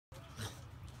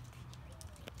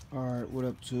Alright, what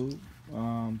up, too?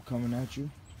 Coming at you.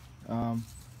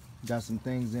 Got some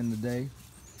things in today.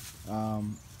 I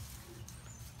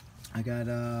got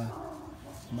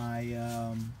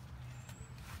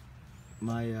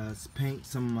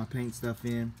some of my paint stuff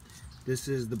in. This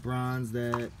is the bronze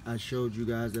that I showed you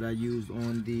guys that I used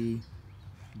on the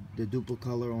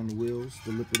duplicolor on the wheels,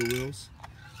 the lip of the wheels.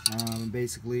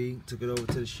 Basically took it over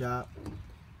to the shop.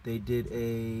 They did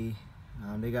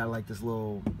they got like this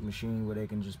little machine where they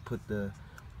can just put the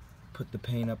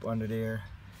paint up under there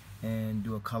and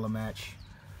do a color match.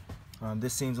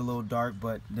 This seems a little dark,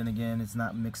 but then again, it's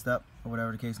not mixed up or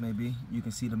whatever the case may be. You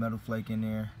can see the metal flake in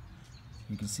there.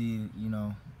 You can see, you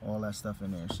know, all that stuff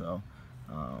in there. So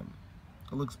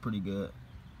it looks pretty good.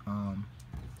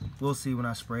 We'll see when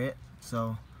I spray it.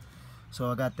 So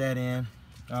I got that in,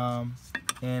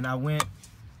 and I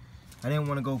didn't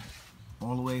want to go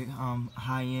all the way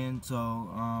high end, so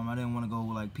I didn't want to go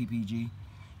with like PPG,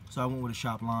 so I went with a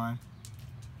shop line.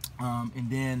 And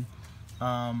then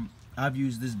I've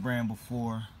used this brand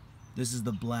before. This is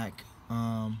the black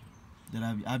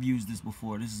that I've used this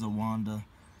before. This is a Wanda.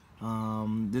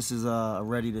 This is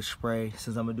ready to spray.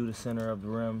 Since I'm gonna do the center of the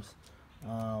rims,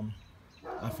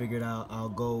 I figured I'll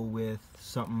go with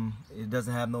something. It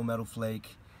doesn't have no metal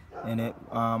flake in it.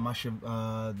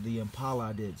 The Impala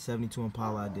I did, 72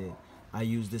 Impala I did. I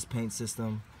used this paint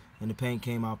system, and the paint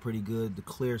came out pretty good. The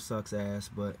clear sucks ass,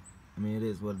 but I mean, it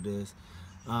is what it is.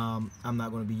 I'm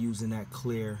not going to be using that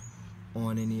clear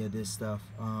on any of this stuff.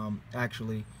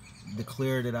 Actually, the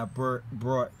clear that I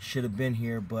brought should have been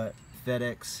here, but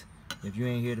FedEx, if you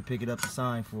ain't here to pick it up to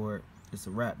sign for it, it's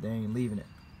a wrap. They ain't leaving it.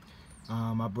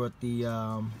 I brought the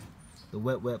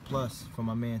Wet Plus from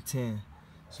my man 10,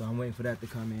 so I'm waiting for that to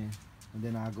come in, and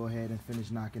then I'll go ahead and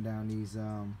finish knocking down these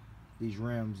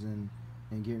rims and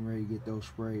getting ready to get those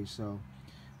sprays. So,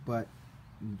 but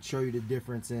show you the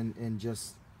difference in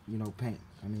just, you know, paint.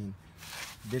 I mean,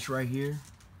 this right here,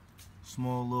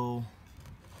 small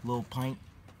little pint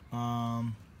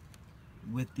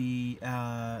with the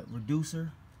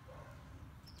reducer,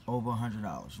 over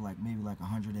 $100, like maybe like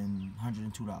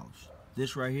 $102.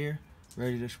 This right here,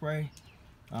 ready to spray,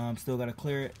 still gotta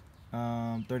clear it,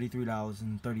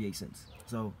 $33.38.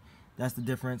 So that's the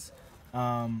difference.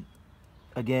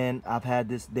 Again, I've had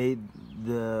this. The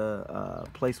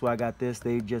place where I got this,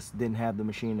 they just didn't have the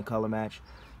machine to color match,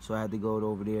 so I had to go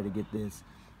over there to get this.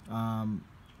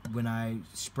 When I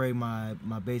spray my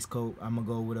base coat, I'm gonna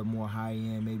go with a more high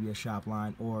end, maybe a shop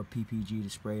line or PPG to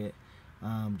spray it.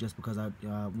 Just because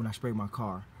when I spray my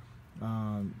car,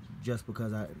 just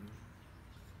because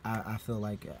I feel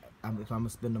like if I'm gonna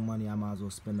spend the money, I might as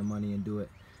well spend the money and do it.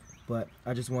 But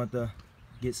I just wanted to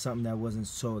get something that wasn't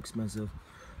so expensive.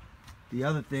 The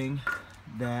other thing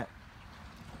that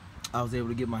I was able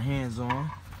to get my hands on,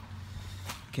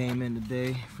 came in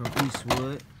today from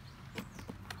Eastwood,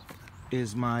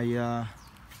 is my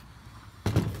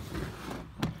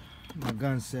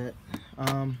gun set.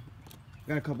 Got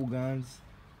a couple guns.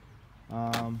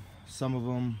 Some of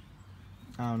them,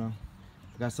 I don't know.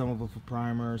 Got some of them for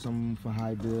primer, some of them for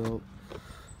high build.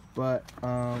 But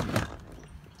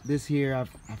this here,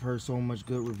 I've heard so much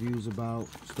good reviews about,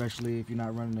 especially if you're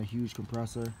not running a huge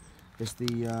compressor. It's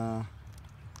the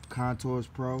Concours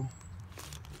Pro.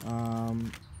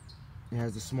 It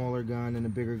has the smaller gun and the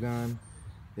bigger gun.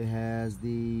 It has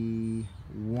the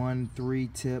 1.3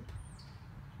 tip,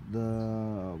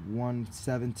 the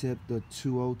 1.7 tip, the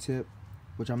 2.0 tip,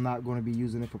 which I'm not going to be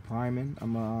using it for priming.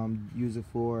 I'm gonna use it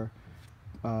for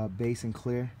base and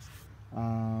clear,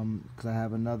 because I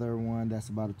have another one that's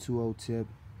about a 2.0 tip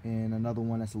and another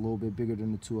one that's a little bit bigger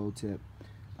than the 2.0 tip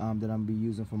that I'm gonna be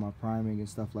using for my priming and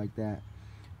stuff like that.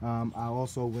 I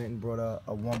also went and brought a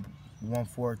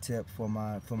 1.4 tip for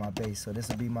my base. So this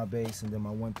will be my base, and then my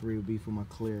 1.3 will be for my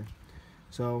clear.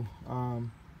 So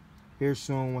here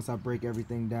soon, once I break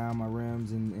everything down, my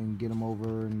rims, and get them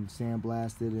over and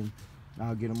sandblasted, and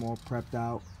I'll get them all prepped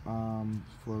out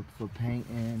for paint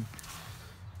and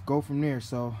go from there.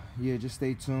 So yeah, just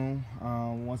stay tuned.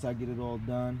 Once I get it all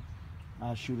done,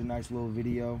 I'll shoot a nice little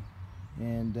video,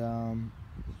 and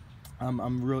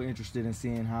I'm real interested in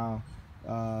seeing how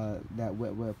that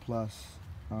Wet Plus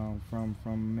from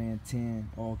man 10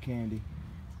 all candy,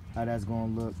 how that's gonna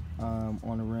look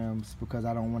on the rims, because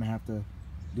I don't want to have to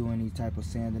do any type of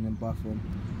sanding and buffing.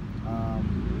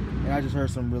 And I just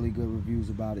heard some really good reviews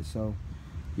about it. So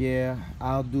yeah,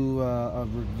 I'll do a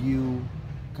review,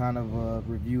 kind of a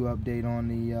review update on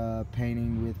the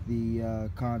painting with the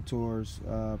Concours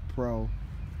Pro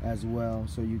as well,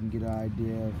 so you can get an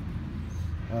idea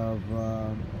of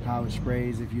how it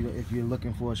sprays if you're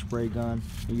looking for a spray gun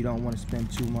and you don't want to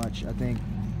spend too much. I think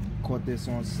caught this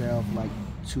on sale for like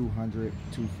 200,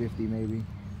 250 maybe,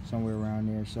 somewhere around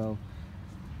there. So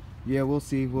yeah, we'll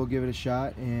see. We'll give it a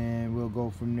shot and we'll go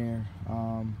from there.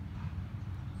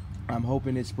 I'm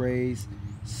hoping it sprays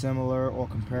similar or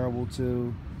comparable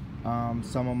to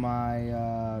some of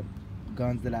my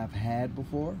guns that I've had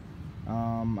before.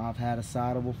 I've had a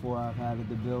Sada before. I've had a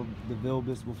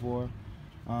DeVilbiss before.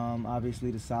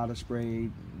 Obviously the Sada spray,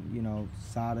 you know,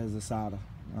 Sada is a Sada.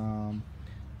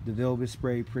 DeVilbiss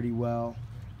sprayed pretty well.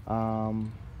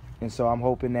 And so I'm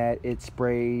hoping that it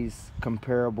sprays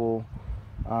comparable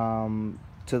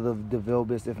to the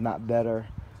DeVilbiss, if not better,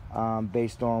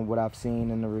 based on what I've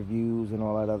seen in the reviews and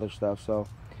all that other stuff. So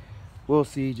we'll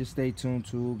see. Just stay tuned,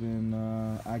 Tube, and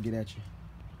I'll get at you.